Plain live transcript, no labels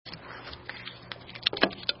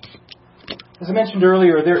As I mentioned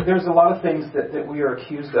earlier, there's a lot of things that we are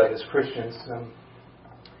accused of as Christians.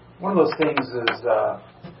 One of those things is that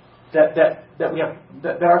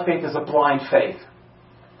our faith is a blind faith.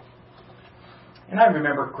 And I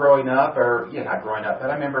remember growing up, not growing up,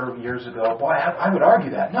 but I remember years ago, boy, I would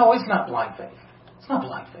argue that. No, it's not blind faith. It's not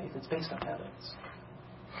blind faith. It's based on evidence.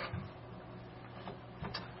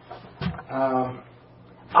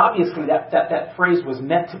 Obviously, that phrase was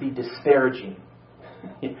meant to be disparaging.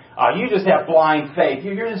 You just have blind faith.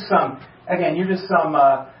 You're just some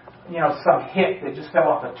hick that just fell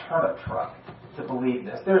off a turnip truck to believe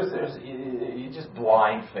this. You're just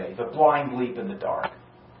blind faith, a blind leap in the dark.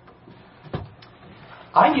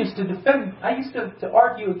 I used to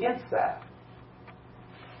argue against that.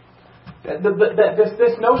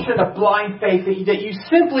 This notion of blind faith that you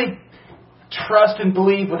simply trust and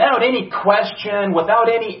believe without any question, without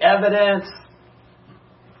any evidence.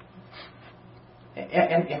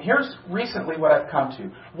 And here's recently what I've come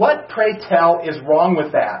to. What, pray tell, is wrong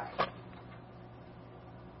with that?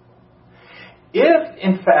 If,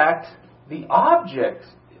 in fact, the object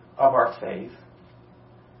of our faith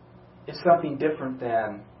is something different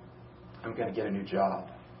than, I'm going to get a new job.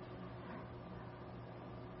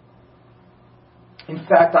 In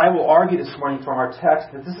fact, I will argue this morning from our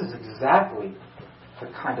text that this is exactly the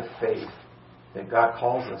kind of faith that God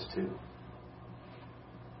calls us to.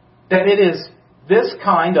 That it is this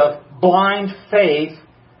kind of blind faith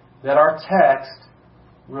that our text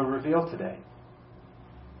will reveal today.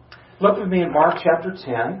 Look with me in Mark chapter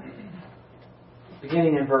 10,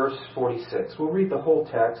 beginning in verse 46. We'll read the whole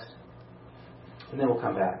text, and then we'll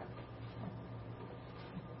come back.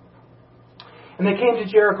 And they came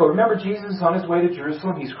to Jericho. Remember, Jesus is on his way to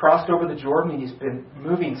Jerusalem. He's crossed over the Jordan, and he's been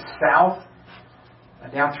moving south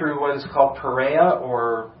down through what is called Perea,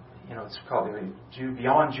 or, it's called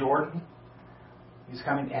beyond Jordan. He's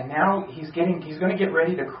coming, and now he's going to get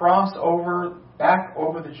ready to cross back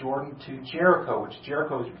over the Jordan to Jericho, which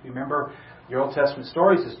Jericho, if you remember your Old Testament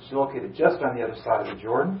stories, is located just on the other side of the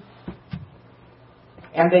Jordan.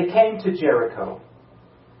 And they came to Jericho.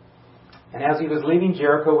 And as he was leaving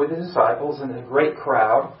Jericho with his disciples and a great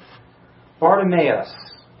crowd, Bartimaeus,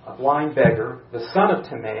 a blind beggar, the son of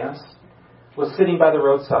Timaeus, was sitting by the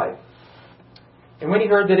roadside. And when he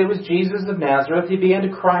heard that it was Jesus of Nazareth, he began to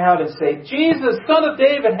cry out and say, "Jesus, Son of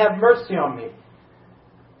David, have mercy on me."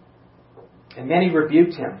 And many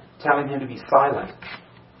rebuked him, telling him to be silent.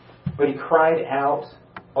 But he cried out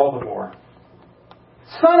all the more,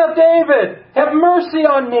 "Son of David, have mercy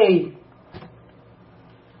on me."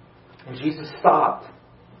 And Jesus stopped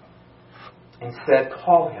and said,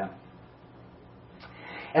 "Call him."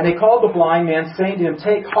 And they called the blind man, saying to him,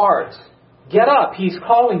 "Take heart, get up, he's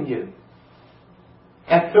calling you."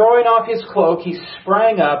 And throwing off his cloak, he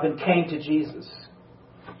sprang up and came to Jesus.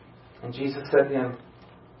 And Jesus said to him,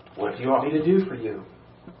 "What do you want me to do for you?"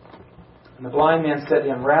 And the blind man said to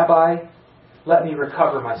him, "Rabbi, let me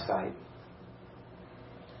recover my sight."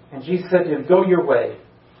 And Jesus said to him, "Go your way.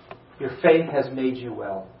 Your faith has made you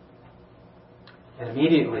well." And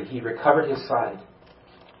immediately he recovered his sight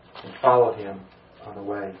and followed him on the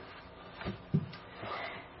way.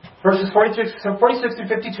 Verses 46 to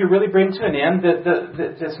 52 really bring to an end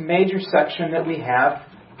this major section that we have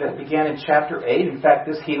that began in chapter 8. In fact,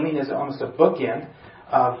 this healing is almost a bookend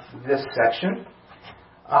of this section.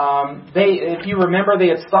 If you remember, they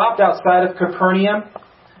had stopped outside of Capernaum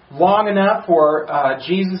long enough for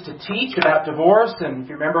Jesus to teach about divorce. And if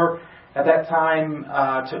you remember, at that time,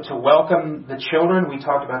 to welcome the children. We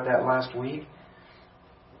talked about that last week.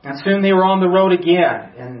 And soon they were on the road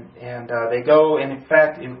again, and they go and in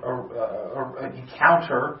fact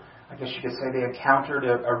encounter, I guess you could say they encountered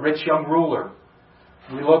a rich young ruler.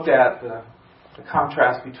 We looked at the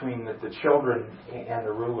contrast between the children and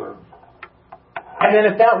the ruler. And then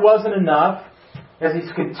if that wasn't enough, as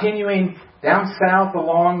he's continuing down south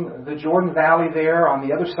along the Jordan Valley there on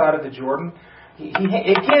the other side of the Jordan, he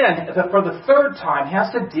again, for the third time, has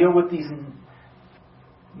to deal with these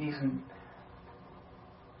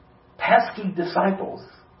pesky disciples,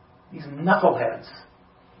 these knuckleheads.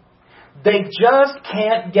 They just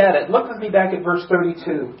can't get it. Look with me back at verse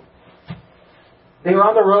 32. They were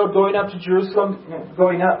on the road going up to Jerusalem,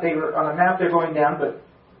 going up. They were on a map, they're going down, but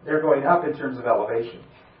they're going up in terms of elevation.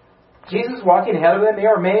 Jesus walking ahead of them. They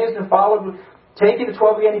were amazed and followed. Taking the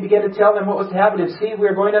 12 again, he began to tell them what was to happen. And see, we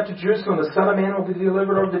are going up to Jerusalem. The Son of Man will be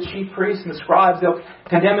delivered over to the chief priests and the scribes. They'll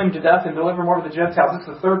condemn him to death and deliver him over to the Gentiles. This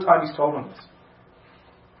is the third time he's told them this.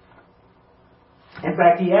 In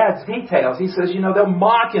fact, he adds details. He says, they'll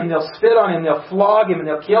mock him, they'll spit on him, they'll flog him, and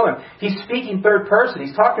they'll kill him. He's speaking third person.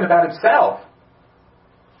 He's talking about himself.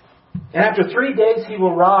 And after 3 days he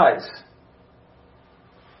will rise.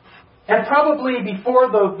 And probably before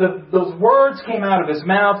those words came out of his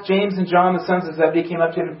mouth, James and John, the sons of Zebedee, came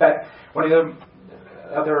up to him. In fact, one of the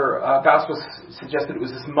other Gospels suggested it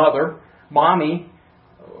was his mother. Mommy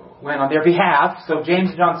went on their behalf. So James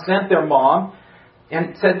and John sent their mom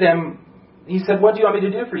and said to them, he said, what do you want me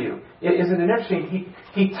to do for you? Isn't it interesting?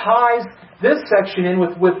 He ties this section in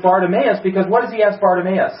with Bartimaeus, because what does he ask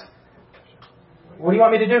Bartimaeus? What do you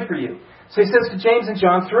want me to do for you? So he says to James and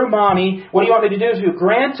John, through Mommy, what do you want me to do? To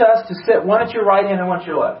grant us to sit one at your right hand and one at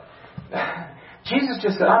your left. Jesus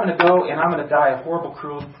just said, I'm going to go and I'm going to die a horrible,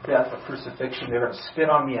 cruel death of crucifixion. They're going to spit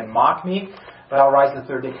on me and mock me, but I'll rise the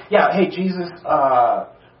third day. Yeah, hey, Jesus,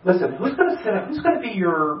 listen, who's going to be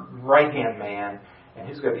your right-hand man, and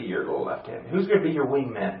who's going to be your little left hand? Who's going to be your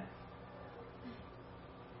wingman?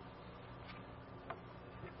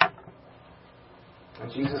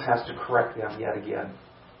 And Jesus has to correct them yet again.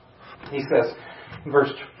 He says, in verse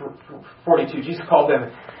 42, Jesus called them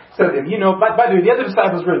and said to them, you know, by the way, the other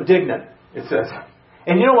disciples were indignant, it says.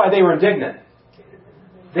 And you know why they were indignant?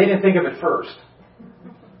 They didn't think of it first.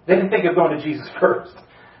 They didn't think of going to Jesus first.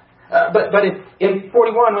 But in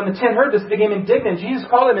 41, when the 10 heard this, they became indignant. Jesus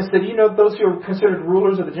called them and said, you know, those who are considered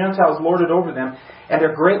rulers of the Gentiles lord it over them, and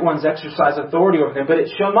their great ones exercise authority over them. But it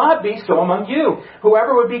shall not be so among you.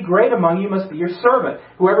 Whoever would be great among you must be your servant.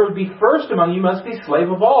 Whoever would be first among you must be slave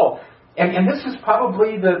of all. And this is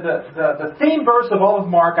probably the theme verse of all of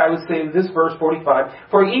Mark, I would say, this verse 45.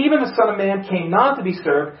 For even the Son of Man came not to be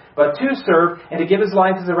served, but to serve, and to give his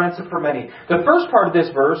life as a ransom for many. The first part of this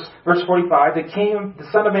verse, verse 45, the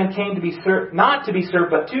Son of Man came to be served, not to be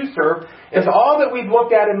served, but to serve, is all that we've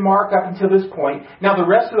looked at in Mark up until this point. Now the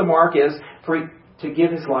rest of the Mark is to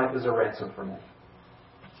give his life as a ransom for many.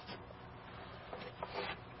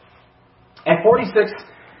 And 46,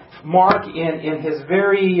 Mark, in his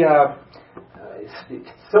very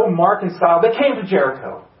so Mark and style, they came to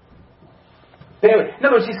Jericho. In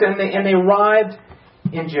other words, he said, and they arrived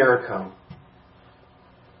in Jericho.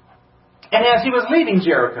 And as he was leaving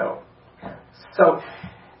Jericho, so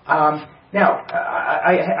now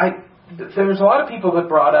there's a lot of people that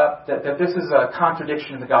brought up that this is a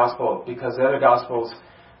contradiction in the gospel, because the other gospels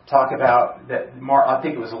talk about that. I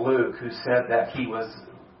think it was Luke who said that he was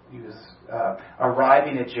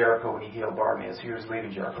arriving at Jericho when he healed Bartimaeus. He was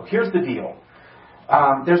leaving Jericho. Here's the deal.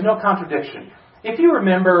 There's no contradiction. If you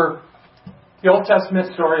remember the Old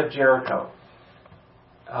Testament story of Jericho,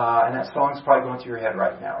 and that song's probably going through your head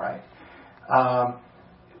right now, right?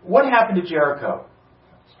 What happened to Jericho?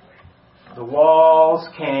 The walls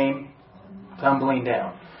came tumbling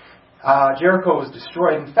down. Jericho was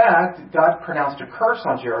destroyed. In fact, God pronounced a curse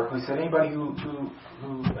on Jericho. He said, anybody who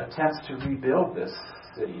attempts to rebuild this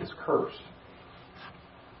city is cursed.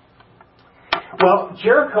 Well,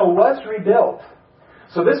 Jericho was rebuilt.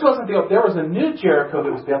 So this wasn't built. There was a new Jericho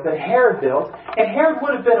that was built that Herod built. And Herod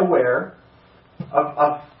would have been aware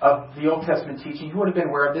of the Old Testament teaching. He would have been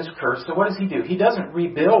aware of this curse. So what does he do? He doesn't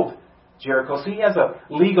rebuild Jericho. So he has a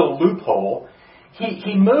legal loophole.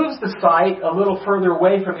 He moves the site a little further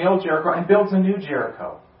away from the old Jericho and builds a new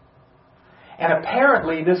Jericho. And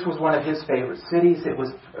apparently this was one of his favorite cities. It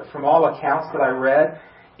was, from all accounts that I read,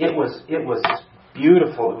 it was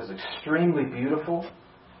beautiful. It was extremely beautiful.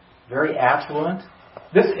 Very affluent.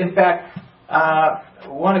 This, in fact,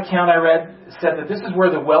 one account I read said that this is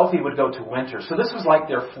where the wealthy would go to winter. So this was like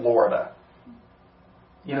their Florida.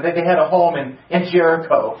 You know, they had a home in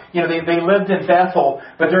Jericho. You know, they lived in Bethel,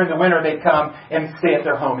 but during the winter they'd come and stay at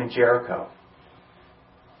their home in Jericho.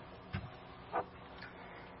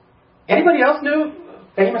 Anybody else knew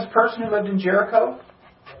a famous person who lived in Jericho?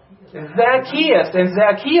 Zacchaeus. And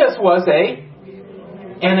Zacchaeus was a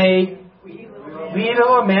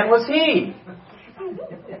Vito, man was he.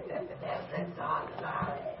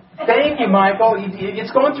 Thank you, Michael.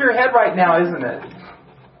 It's going through your head right now, isn't it?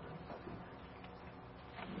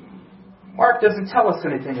 Mark doesn't tell us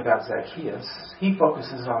anything about Zacchaeus. He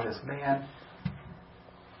focuses on this man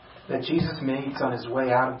that Jesus meets on his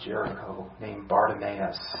way out of Jericho named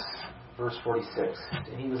Bartimaeus. Verse 46.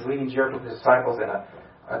 And he was leaving Jericho with his disciples and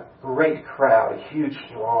a great crowd, a huge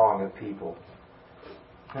throng of people.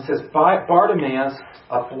 It says, Bartimaeus,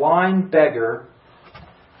 a blind beggar,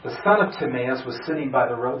 the son of Timaeus, was sitting by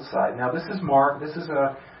the roadside. Now this is Mark. This is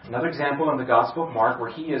another example in the Gospel of Mark where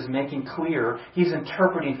he is making clear, he's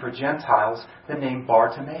interpreting for Gentiles the name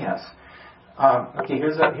Bartimaeus. Okay,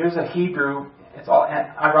 here's a Hebrew. It's all,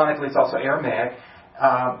 ironically, it's also Aramaic.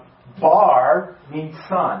 Bar means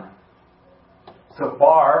son. So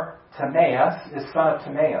Bar Timaeus is son of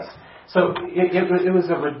Timaeus. So it was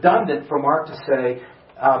a redundant for Mark to say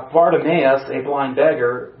Bartimaeus, a blind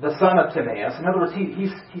beggar, the son of Timaeus. In other words,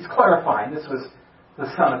 he's clarifying this was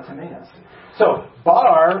the son of Timaeus. So,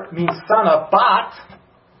 Bar means son of, Bat.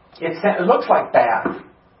 It looks like Bat,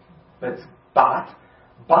 but it's Bat.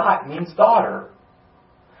 Bat means daughter.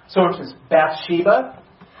 So, for instance, Bathsheba.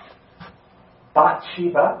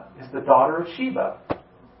 Bathsheba is the daughter of Sheba.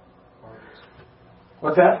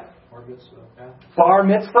 What's that? Bar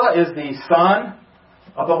mitzvah is the son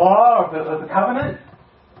of the law, of the covenant,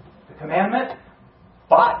 the commandment.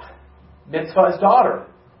 Bat mitzvah is daughter.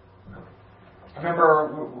 I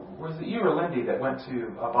remember, was it you or Lindy that went to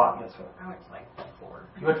a bat mitzvah? I went to like 4.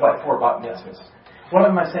 You went to like 4 bat mitzvahs. One of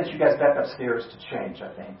them I sent you guys back upstairs to change, I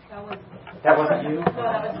think. That wasn't you? No,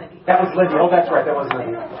 that was Lindy. That was Lindy. Oh, that's right. That was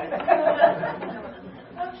Lindy.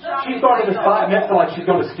 She's going to this bat mitzvah like she's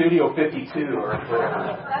going to Studio 52 or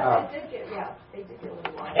whatever. They did get a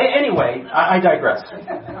little while. Anyway, I digress.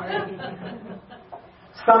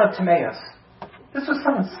 Son of Timaeus. This was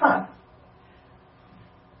someone's son.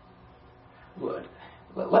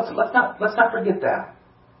 Let's not forget that.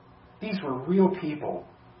 These were real people.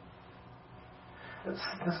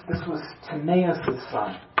 This was Timaeus'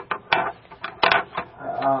 son.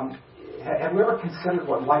 Have we ever considered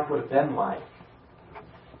what life would have been like?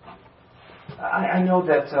 I know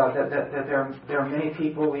that there are many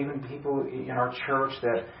people, even people in our church,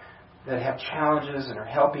 that have challenges and are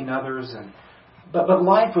helping others, but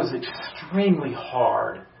life was extremely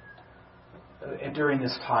hard during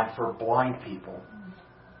this time for blind people.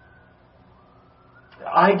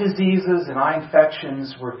 Eye diseases and eye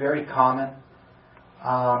infections were very common,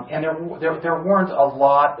 and there weren't a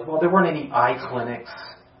lot. Well, there weren't any eye clinics.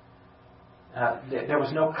 There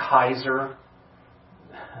was no Kaiser.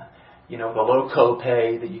 The low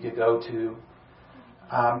copay that you could go to.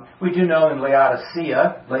 We do know in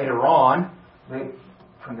Laodicea, later on,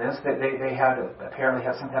 from this, that they apparently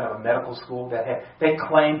had some kind of a medical school they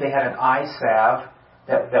claimed they had an eye salve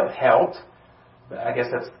that helped. I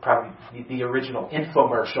guess that's probably the original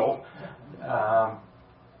infomercial.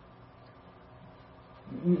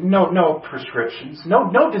 No prescriptions,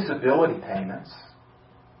 no disability payments.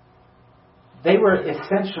 They were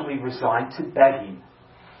essentially resigned to begging.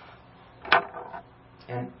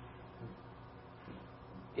 And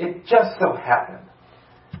it just so happened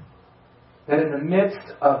that in the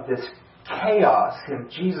midst of this chaos,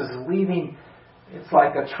 Jesus leaving, it's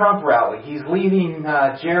like a Trump rally. He's leaving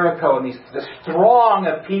Jericho, and this throng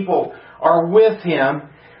of people are with him,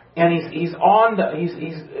 and he's on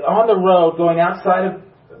the road going outside of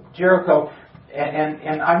Jericho.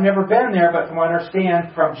 And I've never been there, but from what I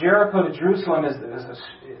understand, from Jericho to Jerusalem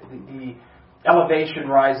the elevation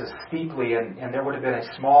rises steeply, and there would have been a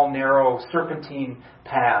small, narrow, serpentine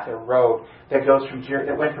path, a road that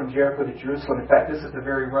went from Jericho to Jerusalem. In fact, this is the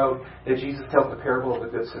very road that Jesus tells the parable of the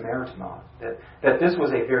Good Samaritan on. That this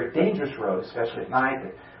was a very dangerous road, especially at night.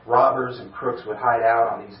 That robbers and crooks would hide out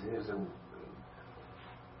on these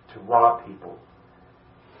to rob people.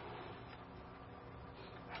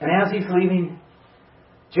 And as he's leaving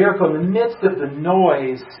Jericho, in the midst of the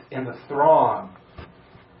noise and the throng,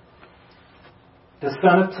 the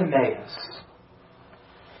son of Timaeus,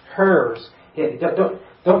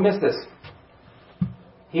 don't miss this.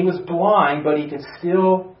 He was blind, but he could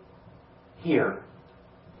still hear.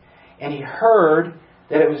 And he heard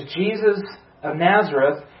that it was Jesus of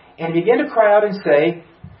Nazareth, and he began to cry out and say,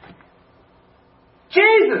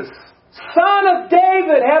 "Jesus, Son of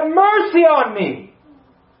David, have mercy on me."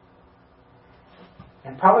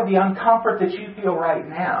 And probably the uncomfort that you feel right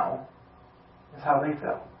now is how they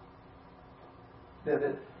felt.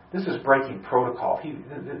 This is breaking protocol. And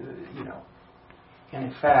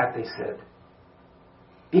in fact, they said,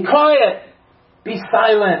 "Be quiet! Be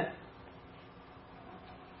silent!"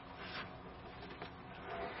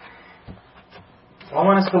 So I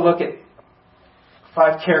want us to look at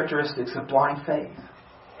 5 characteristics of blind faith.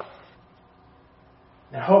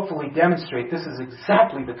 And hopefully demonstrate this is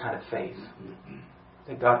exactly the kind of faith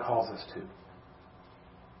that God calls us to.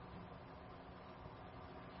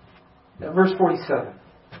 Now, verse 47.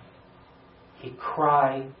 He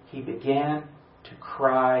began to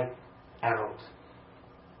cry out.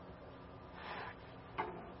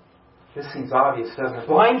 This seems obvious, doesn't it?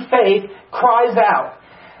 Blind faith cries out.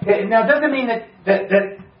 Now, it doesn't mean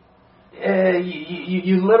that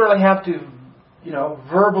you literally have to,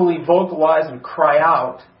 verbally vocalize and cry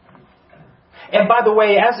out. And by the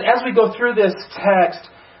way, as we go through this text,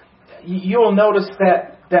 you will notice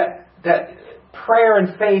that prayer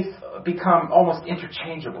and faith become almost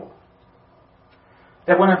interchangeable.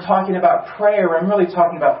 That when I'm talking about prayer, I'm really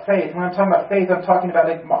talking about faith. When I'm talking about faith, I'm talking about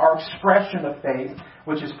our expression of faith,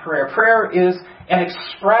 which is prayer. Prayer is an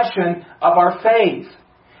expression of our faith.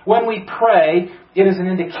 When we pray, it is an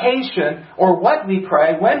indication, or what we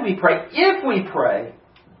pray, when we pray, if we pray,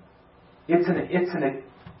 it's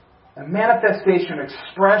a manifestation,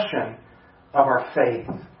 expression of our faith.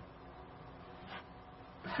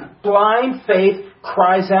 Blind faith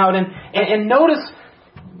cries out. And notice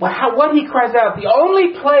what he cries out. The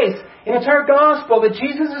only place in the entire gospel that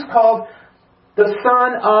Jesus is called the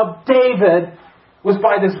Son of David was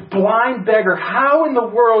by this blind beggar. How in the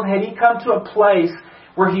world had he come to a place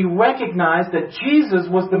where he recognized that Jesus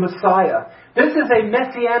was the Messiah? This is a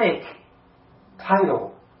messianic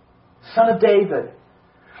title. Son of David.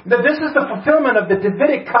 This is the fulfillment of the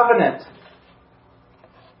Davidic covenant.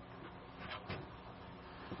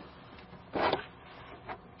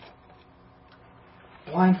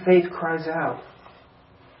 Blind faith cries out.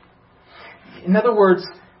 In other words,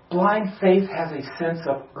 blind faith has a sense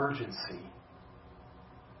of urgency.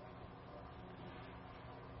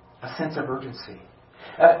 A sense of urgency.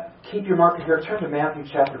 Keep your marker here. Turn to Matthew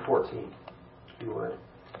chapter 14, if you would.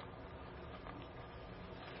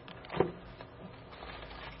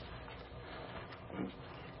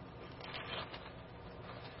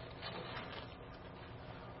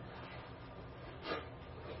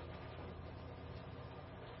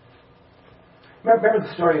 Remember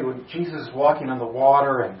the story when Jesus is walking on the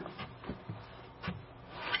water and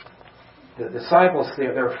the disciples,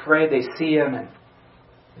 they're afraid, they see him, and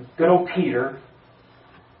good old Peter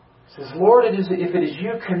says, Lord, if it is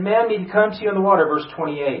you, command me to come to you on the water, verse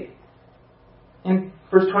 28. In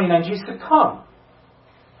verse 29, Jesus said, come.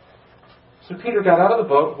 So Peter got out of the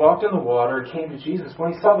boat, walked in the water, and came to Jesus.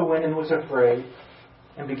 When he saw the wind and was afraid,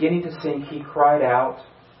 and beginning to sink, he cried out,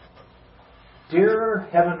 Dear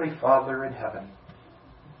Heavenly Father in heaven,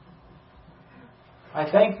 I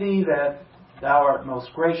thank Thee that Thou art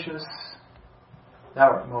most gracious, Thou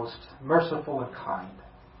art most merciful and kind.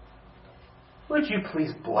 Would You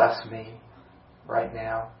please bless me right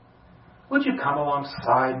now? Would You come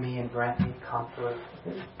alongside me and grant me comfort?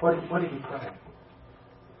 What did he pray?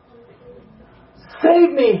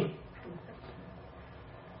 Save me!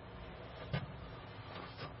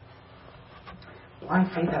 Blind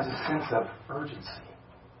faith has a sense of urgency.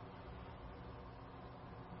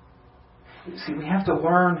 See, we have to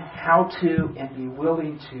learn how to and be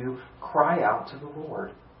willing to cry out to the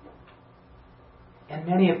Lord. And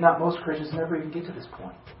many, if not most Christians, never even get to this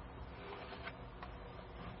point.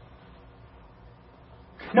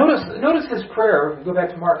 Notice his prayer. If we go back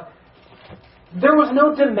to Mark. There was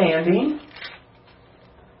no demanding.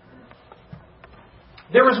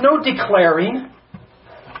 There was no declaring.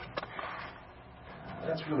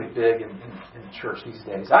 That's really big in church these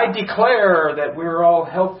days. I declare that we're all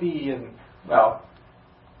healthy and, well,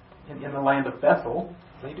 in the land of Bethel,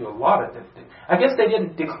 they do a lot of it. I guess they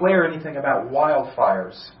didn't declare anything about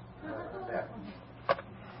wildfires.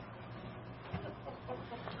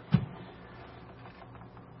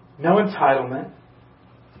 No entitlement.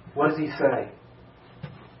 What does he say?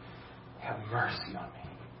 Have mercy on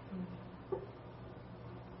me.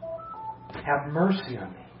 Have mercy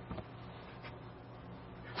on me.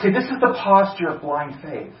 See, this is the posture of blind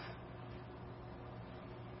faith.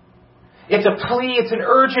 It's a plea, it's an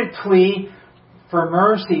urgent plea for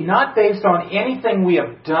mercy, not based on anything we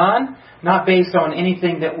have done, not based on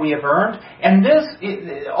anything that we have earned. And this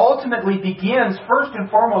ultimately begins, first and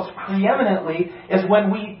foremost, preeminently, is when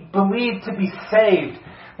we believe to be saved.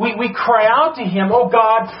 We cry out to Him, oh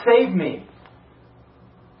God, save me.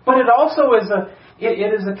 But it also is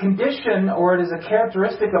it is a condition, or it is a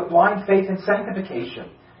characteristic of blind faith and sanctification.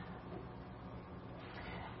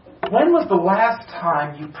 When was the last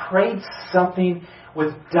time you prayed something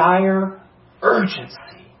with dire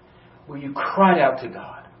urgency, where you cried out to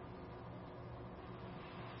God?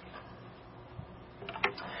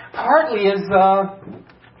 Partly is,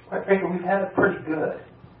 quite frankly, we've had it pretty good.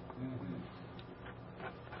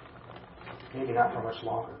 Maybe not for much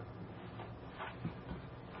longer.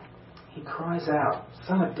 He cries out,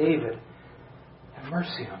 Son of David, have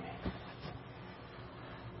mercy on me.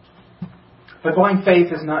 But blind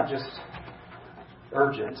faith is not just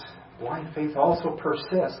urgent. Blind faith also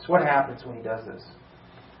persists. What happens when he does this?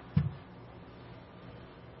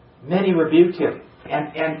 Many rebuked him.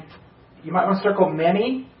 And you might want to circle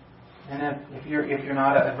many. And if you're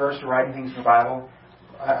not averse to writing things in the Bible,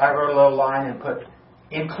 I wrote a little line and put,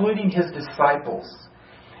 including his disciples.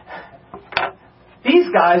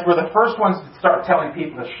 These guys were the first ones to start telling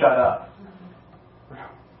people to shut up.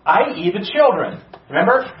 I.e. the children.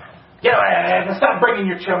 Remember? Stop bringing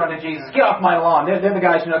your children to Jesus. Get off my lawn. They're the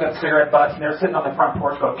guys who got cigarette butts and they're sitting on the front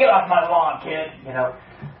porch going, get off my lawn, kid.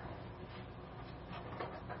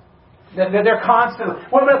 They're constantly.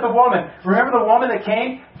 What about the woman? Remember the woman that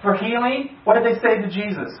came for healing, what did they say to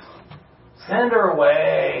Jesus? Send her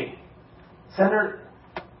away. Send her.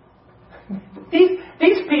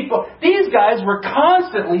 These people, these guys were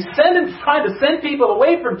constantly trying to send people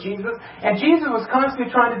away from Jesus, and Jesus was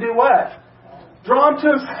constantly trying to do what? Draw them to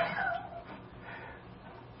himself.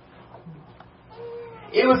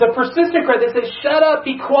 It was a persistent cry. They said, shut up,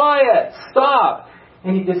 be quiet, stop.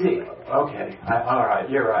 And he just said, okay, all right,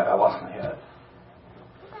 you're right, I lost my head.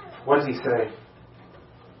 What does he say?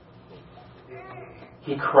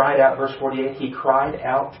 He cried out, verse 48, he cried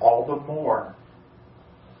out all the more.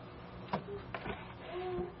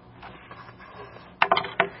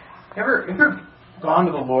 Ever gone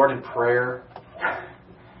to the Lord in prayer,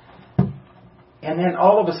 and then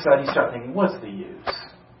all of a sudden you start thinking, what's the use?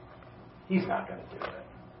 He's not going to do it.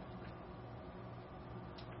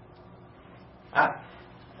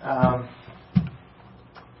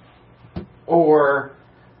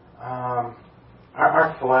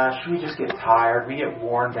 Our flesh, we just get tired, we get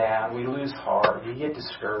worn down, we lose heart, we get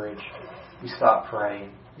discouraged, we stop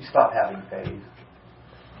praying, we stop having faith.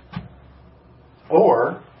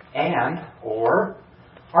 Or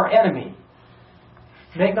our enemy.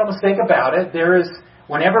 Make no mistake about it,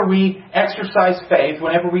 whenever we exercise faith,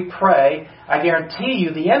 whenever we pray, I guarantee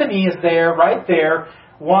you the enemy is there, right there,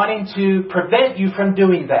 wanting to prevent you from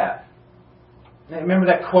doing that. Remember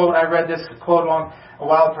that quote, I read this quote a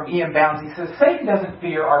while from Ian Bounds. He says, Satan doesn't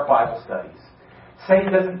fear our Bible studies.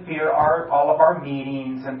 Satan doesn't fear all of our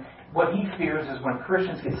meetings. And what he fears is when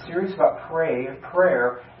Christians get serious about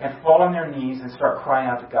prayer and fall on their knees and start crying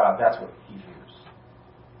out to God. That's what he fears.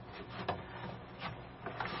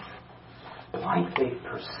 Blind faith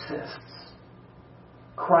persists.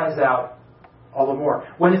 Cries out all the more.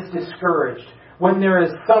 When it's discouraged, when there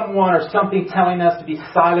is someone or something telling us to be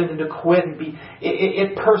silent and to quit, and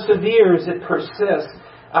it perseveres, it persists.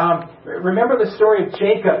 Remember the story of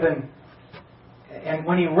Jacob and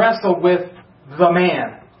when he wrestled with the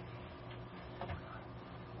man.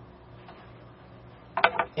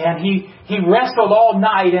 And he wrestled all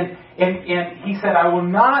night and he said, I will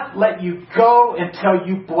not let you go until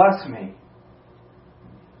you bless me.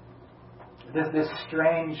 This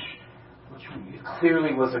strange, which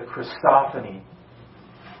clearly was a Christophany,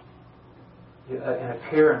 an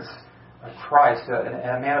appearance of Christ,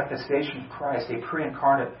 a manifestation of Christ, a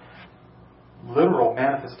pre-incarnate, literal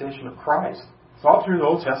manifestation of Christ. It's all through the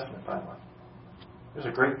Old Testament, by the way. There's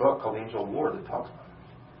a great book called The Angel of the Lord that talks about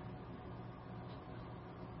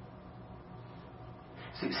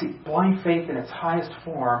it. See, blind faith in its highest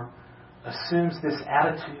form assumes this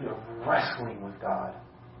attitude of wrestling with God.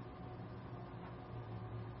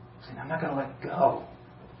 See, I'm not going to let go.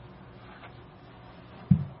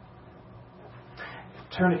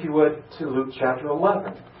 Turn, if you would, to Luke chapter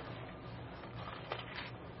 11.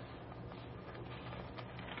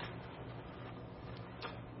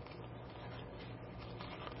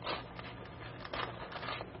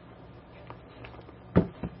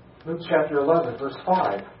 Luke chapter 11, verse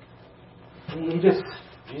 5.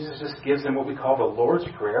 Jesus just gives them what we call the Lord's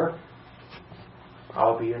Prayer.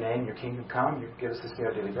 Hallowed be your name, your kingdom come, you give us this day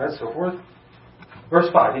our daily bread, so forth. Verse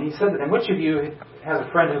 5, and he said to them, which of you has a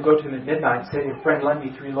friend who'll go to him at midnight and say to him, friend, lend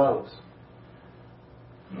me 3 loaves?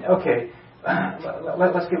 Okay,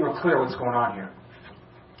 let's get real clear what's going on here.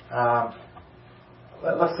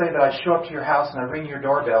 Let's say that I show up to your house and I ring your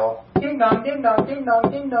doorbell. Ding dong, ding dong, ding dong,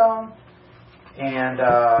 ding dong. And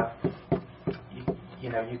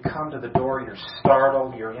you come to the door, you're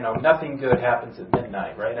startled, nothing good happens at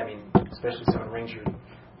midnight, right? I mean, especially if someone rings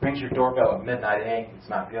your doorbell at midnight, it's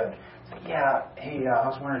not good. So, yeah, hey, I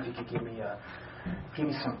was wondering if you could give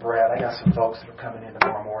me some bread. I got some folks that are coming in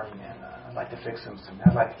tomorrow morning, and I'd like to fix them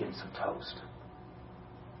I'd like to give them some toast.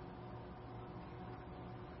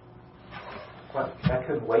 What? I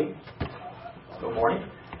couldn't wait? Good morning.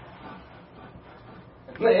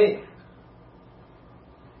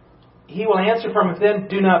 He will answer from within,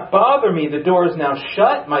 do not bother me. The door is now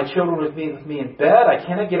shut. My children with me in bed. I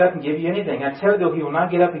cannot get up and give you anything. I tell you, though, he will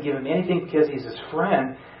not get up and give him anything because he's his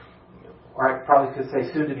friend. Or I probably could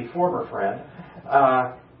say soon to be former friend.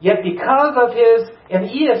 Yet because of his, and the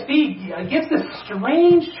ESV gives this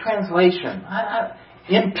strange translation,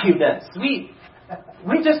 impudence. We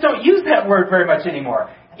just don't use that word very much anymore.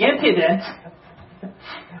 Impudent.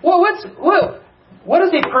 Well, what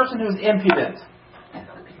is a person who's impudent?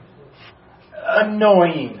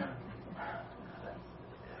 Annoying,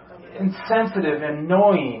 insensitive,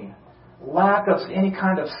 annoying, lack of any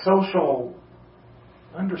kind of social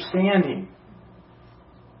understanding.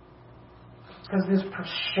 Because this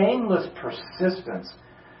shameless persistence,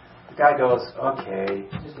 the guy goes, okay,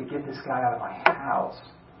 just to get this guy out of my house,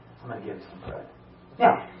 I'm going to give you some bread.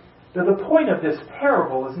 Now, the point of this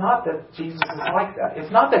parable is not that Jesus is like that.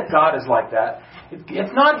 It's not that God is like that.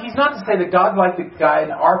 He's not to say that God's like the guy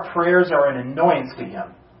and our prayers are an annoyance to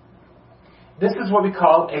Him. This is what we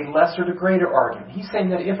call a lesser to greater argument. He's saying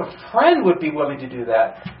that if a friend would be willing to do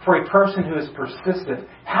that for a person who is persistent,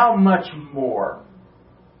 how much more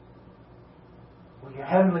will your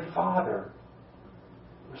Heavenly Father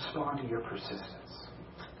respond to your persistence,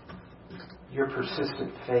 your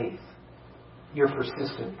persistent faith, your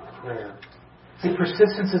persistent prayer? See,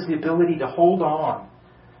 persistence is the ability to hold on,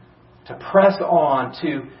 to press on,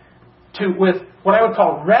 to with what I would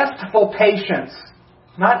call restful patience,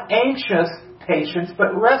 not anxious patience,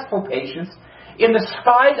 but restful patience, in the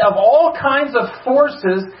spite of all kinds of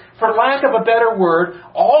forces, for lack of a better word,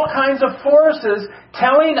 all kinds of forces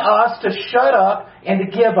telling us to shut up and to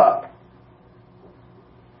give up.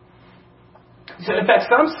 So in fact,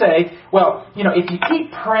 some say, well, if you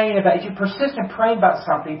keep praying about, if you persist in praying about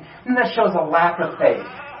something, then that shows a lack of faith.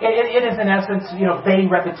 It is in essence, vain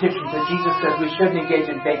repetitions, that Jesus says we shouldn't engage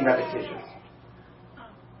in vain repetitions.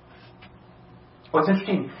 Well, it's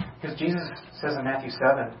interesting, because Jesus says in Matthew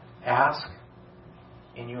 7, ask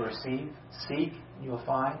and you will receive, seek and you will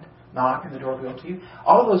find, knock and the door will be open to you.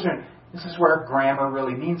 All of those are, this is where grammar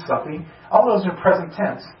really means something, all those are present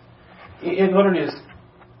tense. It literally is,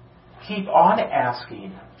 keep on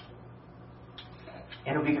asking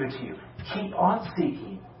and it will be given to you. Keep on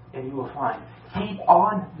seeking and you will find. Keep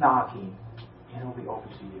on knocking and it will be open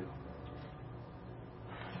to you.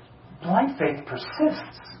 Blind faith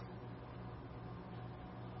persists.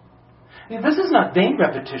 This is not vain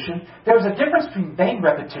repetition. There's a difference between vain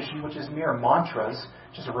repetition, which is mere mantras,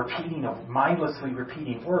 just a repeating of mindlessly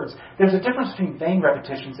repeating words. There's a difference between vain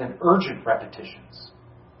repetitions and urgent repetitions.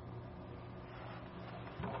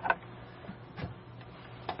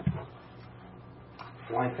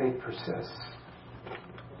 Blind faith persists.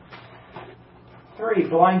 3,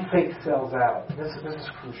 blind faith sells out. This is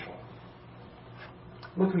crucial.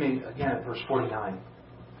 Look at me again at verse 49.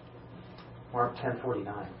 Mark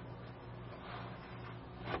 10:49.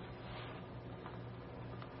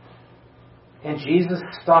 And Jesus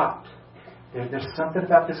stopped. There's something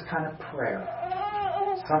about this kind of prayer,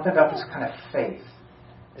 something about this kind of faith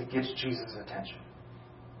that gets Jesus' attention.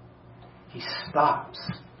 He stops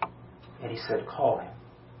and he said, call him.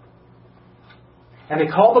 And they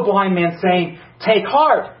called the blind man, saying, take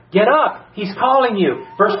heart, get up, he's calling you.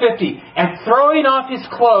 Verse 50, and throwing off his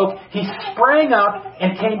cloak, he sprang up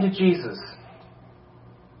and came to Jesus.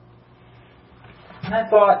 And I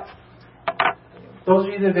thought, those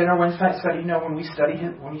of you that have been in our Wednesday night study know when we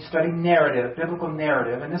study narrative, biblical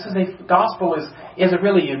narrative, and this is gospel is a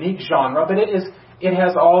really unique genre, but it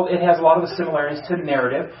has a lot of the similarities to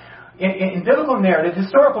narrative. In biblical narrative,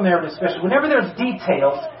 historical narrative especially, whenever there's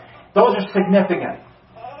details, those are significant.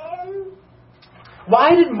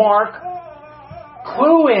 Why did Mark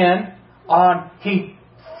clue in on he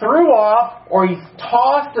threw off or he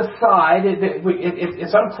tossed aside?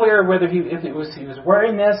 It's unclear whether he was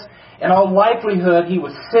wearing this. In all likelihood, he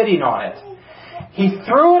was sitting on it. He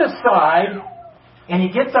threw it aside, and he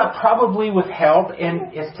gets up probably with help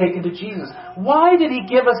and is taken to Jesus. Why did he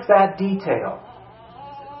give us that detail?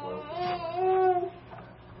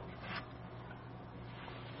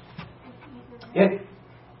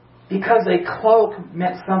 Because a cloak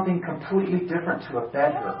meant something completely different to a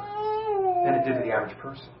beggar than it did to the average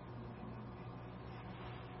person.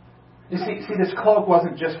 You see, this cloak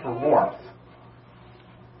wasn't just for warmth.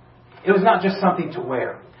 It was not just something to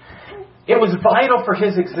wear. It was vital for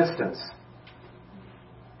his existence.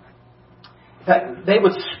 That they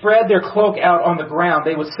would spread their cloak out on the ground.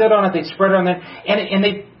 They would sit on it. They'd spread it on there,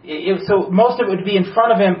 so most of it would be in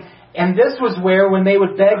front of him. And this was where, when they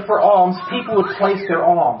would beg for alms, people would place their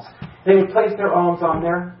alms. They would place their alms on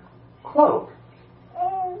their cloak.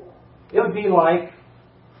 It would be like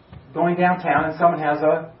going downtown and someone has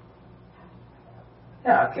a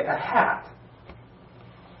hat.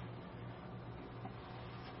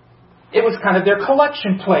 It was kind of their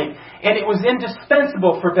collection plate, and it was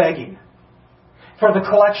indispensable for begging, for the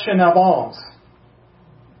collection of alms.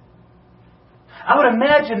 I would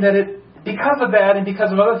imagine that because of that and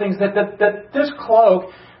because of other things, that this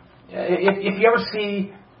cloak, if you ever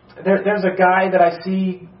see, there's a guy that I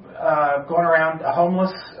see going around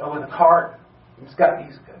homeless with a cart. He's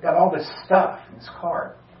got all this stuff in his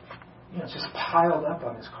cart. It's just piled up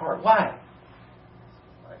on his cart. Why?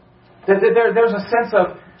 There's a sense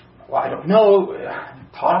of, well, I don't know,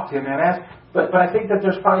 talk to him and ask, but I think that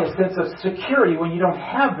there's probably a sense of security when you don't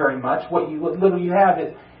have very much. What little you have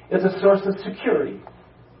is a source of security.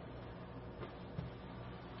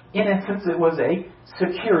 In essence, it was a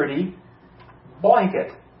security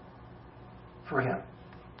blanket for him.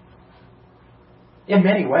 In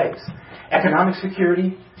many ways. Economic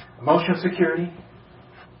security, emotional security.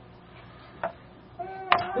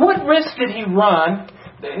 What risk did he run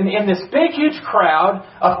in this big, huge crowd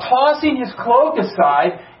of tossing his cloak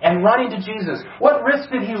aside and running to Jesus? What risk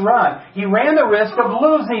did he run? He ran the risk of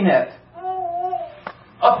losing it,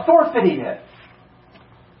 of forfeiting it.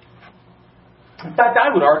 In fact,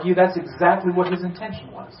 I would argue that's exactly what his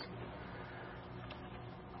intention was.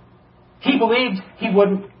 He believed he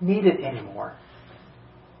wouldn't need it anymore.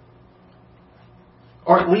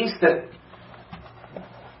 Or at least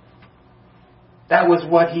that was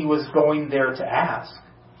what he was going there to ask.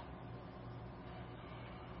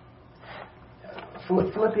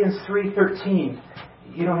 Philippians 3:13.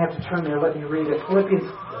 You don't have to turn there. Let me read it. Philippians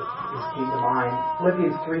came to mind.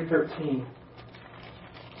 Philippians 3:13.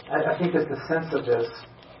 I think that's the sense of this.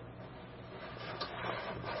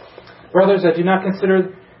 Brothers, I do not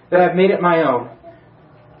consider that I've made it my own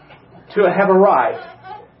to have arrived.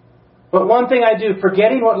 But one thing I do,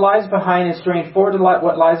 forgetting what lies behind and straining forward to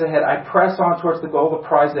what lies ahead, I press on towards the goal, the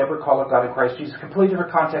prize, the ever call of God in Christ Jesus. Completely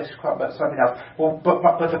different context, about something else. Well, but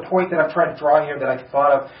the point that I'm trying to draw here that I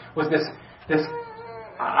thought of was this.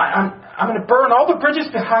 I'm going to burn all the bridges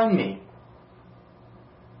behind me.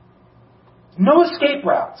 No escape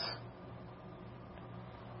routes.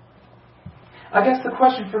 I guess the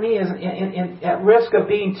question for me is, at risk of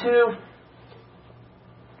being too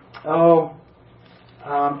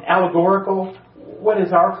allegorical, what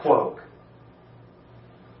is our cloak?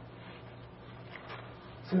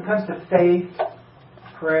 So when it comes to faith,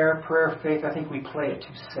 prayer, faith, I think we play it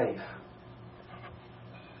too safe.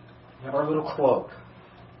 We have our little cloak,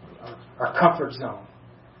 our comfort zone.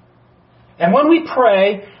 And when we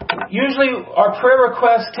pray, usually our prayer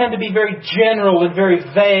requests tend to be very general and very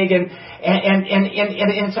vague, and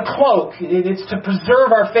it's a cloak. It's to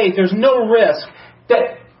preserve our faith. There's no risk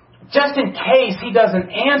that just in case He doesn't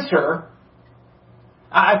answer,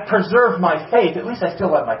 I've preserved my faith. At least I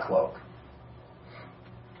still have my cloak.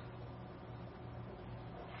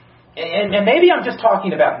 And maybe I'm just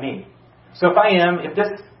talking about me. So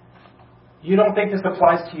if you don't think this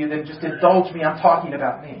applies to you, then just indulge me. I'm talking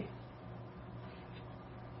about me.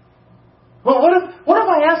 Well, what if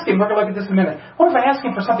I ask Him? We're going to look at this in a minute. What if I ask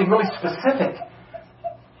Him for something really specific?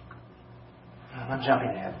 I'm jumping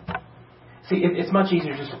ahead. See, it's much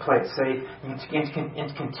easier just to play it safe and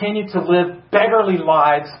continue to live beggarly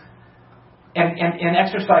lives and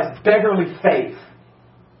exercise beggarly faith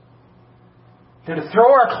than to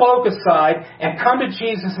throw our cloak aside and come to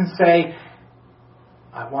Jesus and say,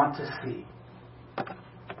 I want to see.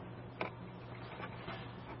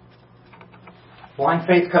 Blind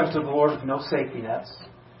faith comes to the Lord with no safety nets,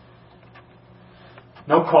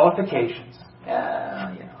 no qualifications.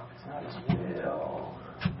 It's not His will.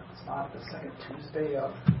 It's not the second Tuesday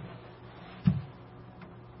of. It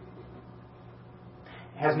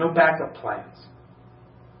has no backup plans.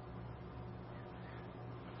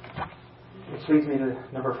 Which leads me to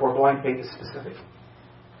number 4. Blind faith is specific.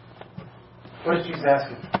 What is Jesus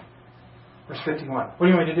asking? Verse 51. What do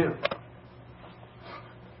you want me to do?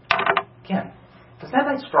 Again, doesn't that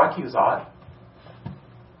not strike you as odd?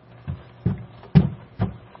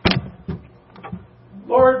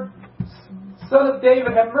 Lord, Son of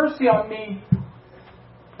David, have mercy on me.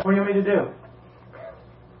 What do you want me to do?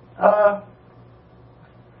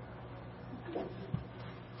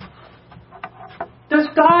 Does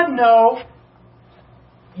God know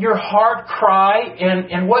your heart cry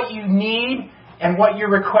and what you need and what your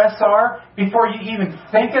requests are before you even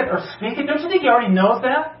think it or speak it? Don't you think He already knows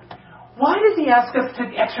that? Why does He ask us to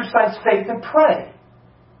exercise faith and pray?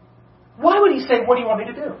 Why would He say, what do you want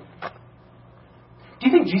me to do? Do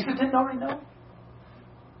you think Jesus didn't already know?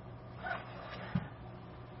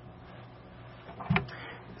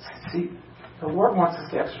 See, the Lord wants us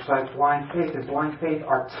to exercise blind faith, and blind faith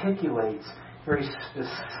articulates very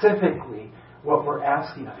specifically what we're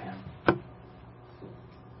asking of Him.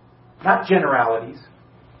 Not generalities.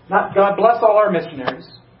 Not God bless all our missionaries.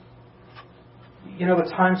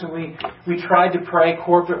 The times when we tried to pray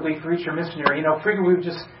corporately for each missionary, frequently we would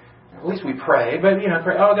just, at least we pray, but,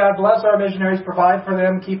 pray, oh, God bless our missionaries, provide for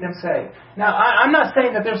them, keep them safe. Now, I'm not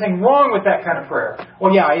saying that there's anything wrong with that kind of prayer.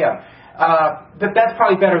 Well, yeah, I am. But that's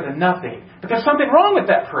probably better than nothing. But there's something wrong with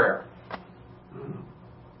that prayer.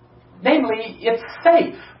 Namely, it's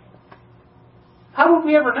safe. How would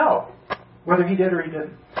we ever know whether He did or He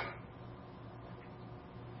didn't?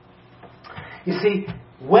 You see,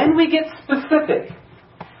 when we get specific,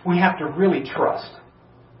 we have to really trust.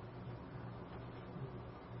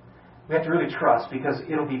 We have to really trust because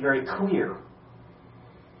it'll be very clear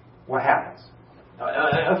what happens.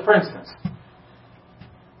 For instance,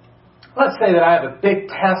 let's say that I have a big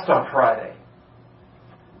test on Friday.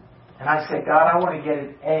 And I say, God, I want to get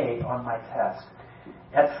an A on my test.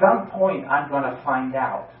 At some point, I'm going to find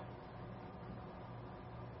out.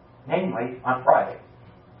 Namely, on Friday.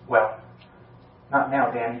 Well, not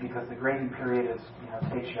now, Danny, because the grading period is,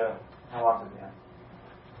 takes you, how long is it, Dan?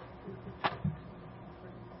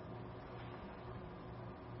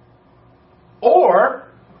 Or,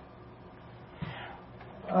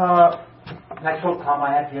 and I told Tom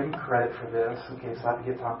I had to give him credit for this. Okay, so I have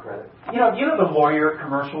to give Tom credit. You know the lawyer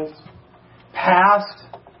commercials? Past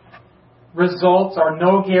results are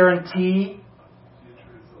no guarantee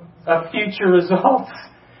of future results.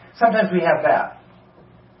 Sometimes we have that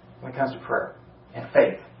when it comes to prayer and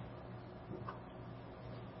faith.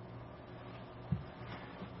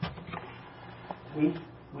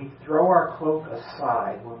 We throw our cloak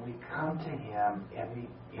aside when we come to Him and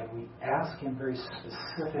we ask Him very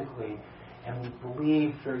specifically, and we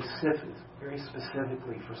believe very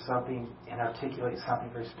specifically for something and articulate something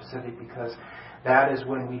very specific, because that is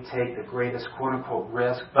when we take the greatest quote-unquote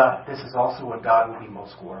risk, but this is also when God will be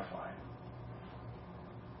most glorified.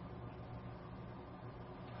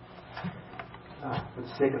 For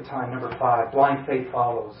the sake of time, number 5, blind faith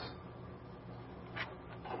follows.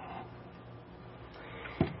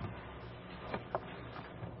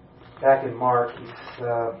 Back in Mark,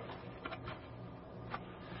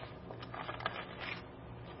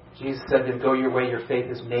 Jesus said to him, "Go your way, your faith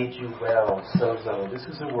has made you well, sozo." This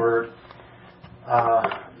is a word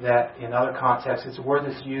that in other contexts, it's a word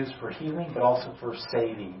that's used for healing, but also for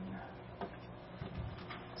saving.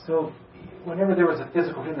 So whenever there was a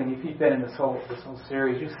physical healing, if you've been in this whole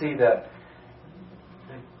series, you see that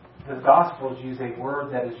the Gospels use a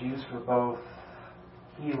word that is used for both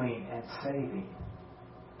healing and saving.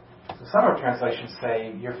 So some of our translations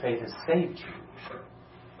say, your faith has saved you.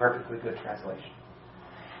 Perfectly good translation.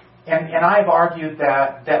 And I've argued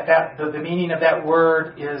that the meaning of that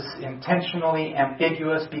word is intentionally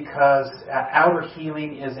ambiguous, because outer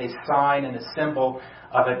healing is a sign and a symbol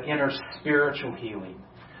of an inner spiritual healing.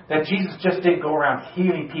 That Jesus just didn't go around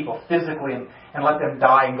healing people physically and let them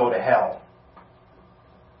die and go to hell.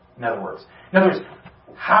 In other words,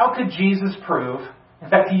 how could Jesus prove? In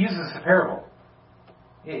fact, he uses a parable.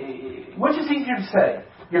 Which is easier to say?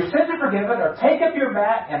 Your sins are forgiven, or take up your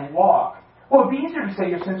mat and walk. Well, it would be easier to say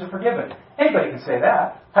your sins are forgiven. Anybody can say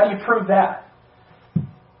that. How do you prove that?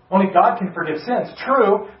 Only God can forgive sins.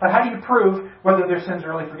 True, but how do you prove whether their sins are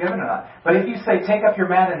really forgiven or not? But if you say, take up your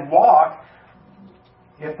mat and walk,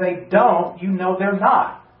 if they don't, you know they're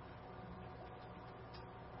not.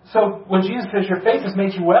 So when Jesus says, your faith has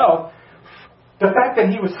made you well, the fact that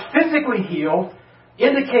he was physically healed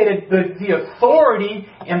indicated the authority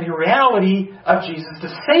and the reality of Jesus to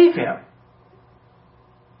save him.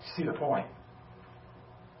 You see the point?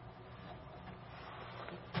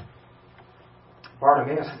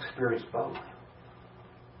 Bartimaeus experienced both.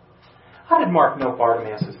 How did Mark know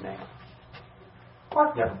Bartimaeus' name?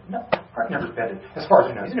 Mark never been to, as far as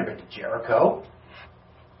we know, he's never been to Jericho.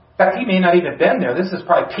 In fact, he may not even been there. This is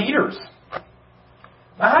probably Peter's.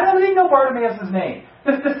 How did they know Bartimaeus' name?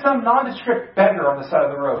 This is some nondescript beggar on the side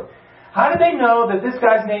of the road. How did they know that this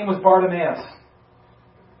guy's name was Bartimaeus?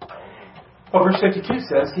 Well, verse 52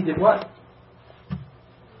 says he did what?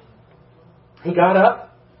 He got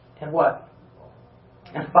up and what?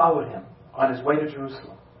 And followed him on his way to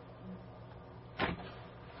Jerusalem.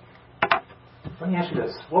 Let me ask you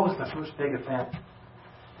this. What was the first big event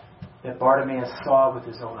that Bartimaeus saw with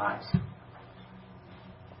his own eyes?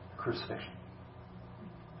 Crucifixion.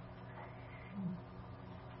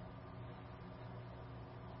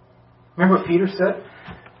 Remember what Peter said?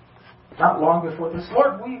 Not long before this,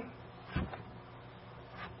 Lord,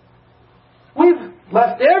 we've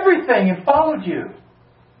left everything and followed you.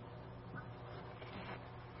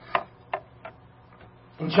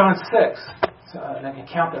 In John 6, an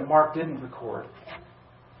account that Mark didn't record,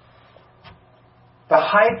 the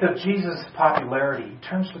height of Jesus' popularity, he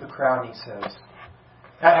turns to the crowd and he says,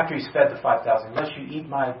 after he's fed the 5,000, unless you eat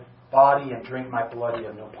my body and drink my blood, you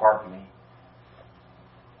have no part in me.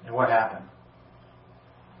 And what happened?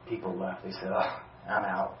 People left. They said, I'm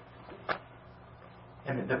out.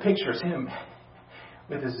 And the picture is him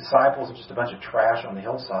with his disciples and just a bunch of trash on the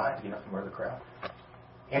hillside, from where the crowd.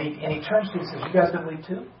 And he turns to him and says, you guys going to leave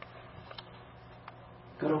too?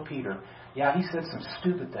 Good old Peter. Yeah, he said some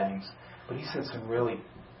stupid things, but he said some really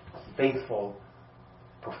faithful,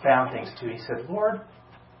 profound things too. He said, Lord,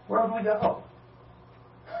 where would we go?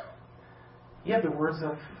 You have the words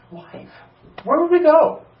of life. Where would we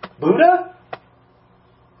go? Buddha?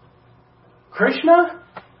 Krishna?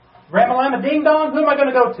 Ramalama Ding Dong, who am I going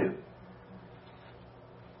to go to?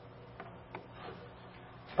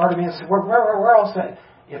 Part of me says, where else?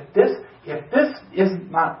 If this is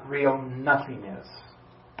not real, nothing is.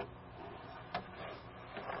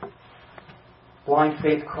 Blind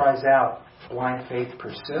faith cries out. Blind faith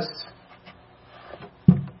persists.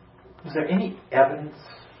 Was there any evidence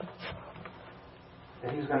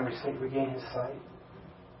that he was going to regain his sight?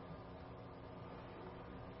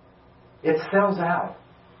 It sells out.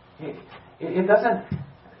 It doesn't.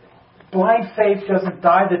 Blind faith doesn't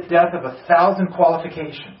die the death of 1,000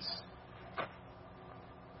 qualifications.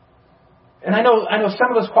 And I know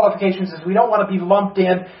some of those qualifications is we don't want to be lumped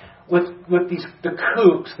in with the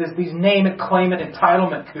kooks, these name it, claim it,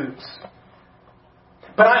 entitlement kooks.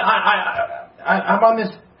 But I'm on this.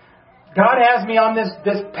 God has me on this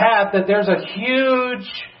path that there's a huge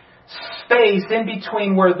space in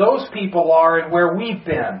between where those people are and where we've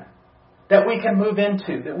been, that we can move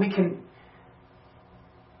into, that we can.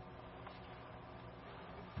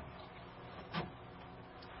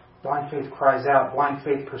 Blind faith cries out. Blind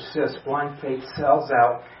faith persists. Blind faith sells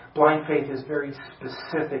out. Blind faith is very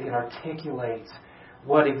specific and articulates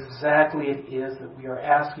what exactly it is that we are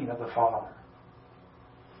asking of the Father.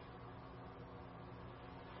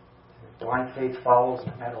 Blind faith follows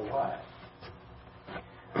no matter what.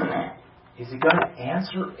 Is He going to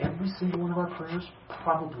answer every single one of our prayers?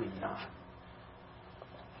 Probably not.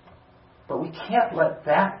 But we can't let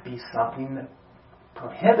that be something that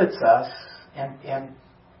prohibits us and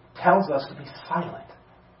tells us to be silent,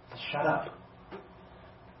 to shut up.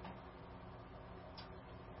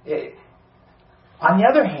 On the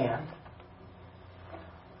other hand,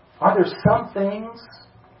 are there some things,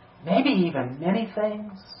 maybe even many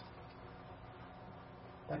things,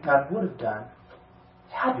 that God would have done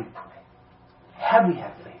had we prayed, had we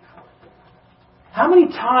had faith for it? How many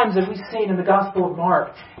times have we seen in the Gospel of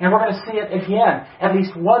Mark, and we're going to see it again, at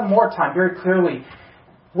least one more time, very clearly,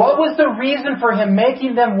 what was the reason for Him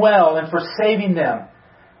making them well and for saving them?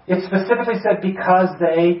 It specifically said because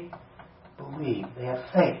they believed. They had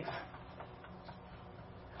faith.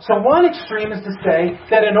 So one extreme is to say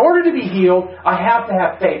that in order to be healed, I have to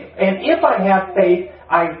have faith. And if I have faith,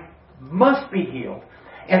 I must be healed.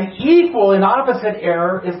 And equal and opposite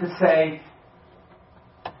error is to say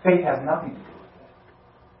faith has nothing to do with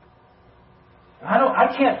it.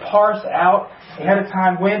 I can't parse out ahead of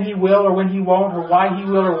time when He will or when He won't, or why He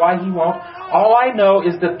will or why He won't. All I know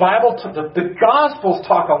is the the Gospels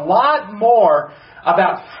talk a lot more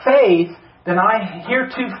about faith than I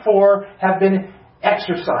heretofore have been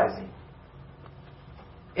exercising.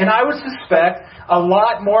 And I would suspect a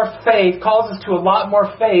lot more faith calls us to a lot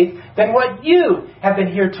more faith than what you have been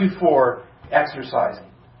heretofore exercising.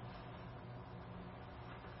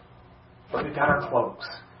 But we've got our cloaks.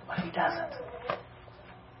 What if He doesn't?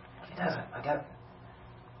 He doesn't.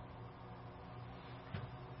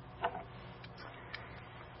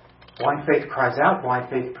 Blind faith cries out. Blind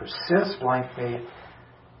faith persists. Blind faith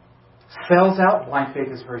sells out. Blind faith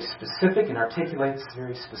is very specific and articulates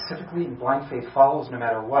very specifically, and blind faith follows no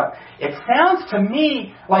matter what. It sounds to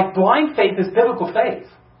me like blind faith is biblical faith.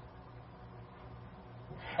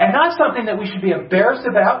 And not something that we should be embarrassed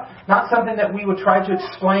about, not something that we would try to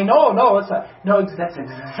explain, that's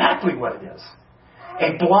exactly what it is.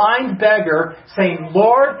 A blind beggar saying,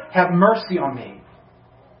 Lord, have mercy on me.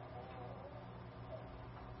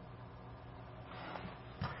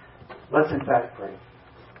 Let's in fact pray.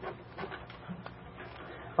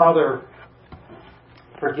 Father,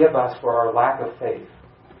 forgive us for our lack of faith.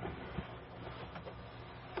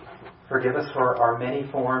 Forgive us for our many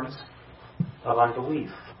forms of unbelief,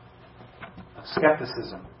 of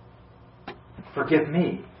skepticism. Forgive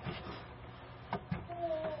me.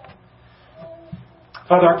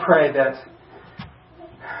 Father, I pray that,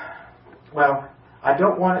 I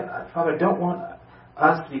don't want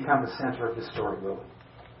us to become the center of this story, really.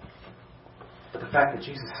 But the fact that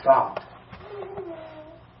Jesus stopped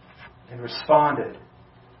and responded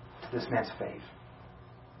to this man's faith.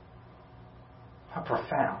 How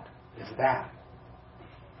profound is that?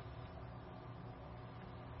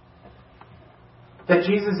 That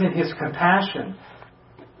Jesus, in His compassion,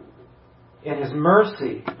 in His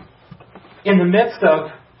mercy, in the midst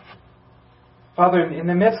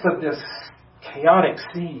of this chaotic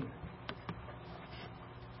scene,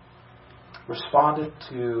 responded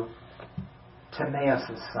to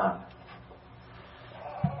Timaeus' son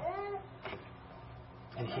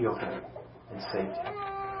and healed him and saved him.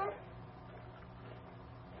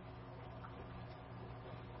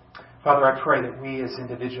 Father, I pray that we as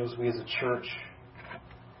individuals, we as a church,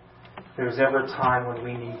 if there's ever a time when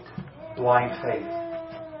we need blind faith,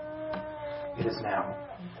 it is now.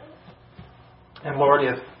 And Lord,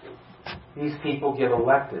 if these people get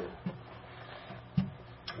elected,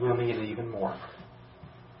 we'll need it even more.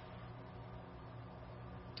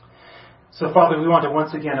 So, Father, we want to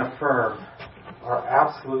once again affirm our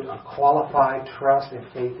absolute, unqualified trust and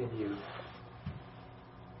faith in you.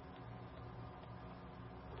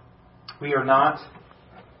 We are not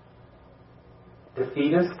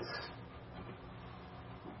defeatists.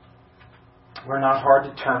 We're not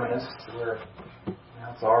hard determinists.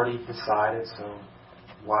 It's already decided, so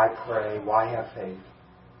why pray? Why have faith?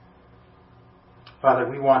 Father,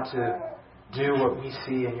 we want to do what we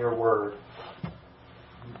see in your word.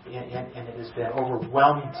 And it has been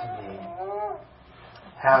overwhelming to me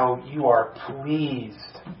how you are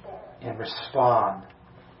pleased and respond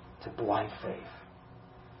to blind faith.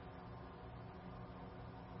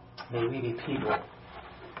 May we be people,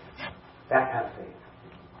 that kind of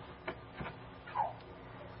faith.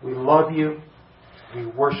 We love you, we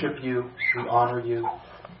worship you, we honor you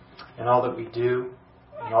in all that we do,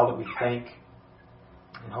 in all that we think,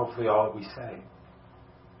 and hopefully all that we say.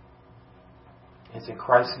 It's in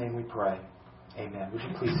Christ's name we pray. Amen. Would you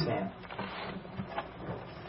please stand?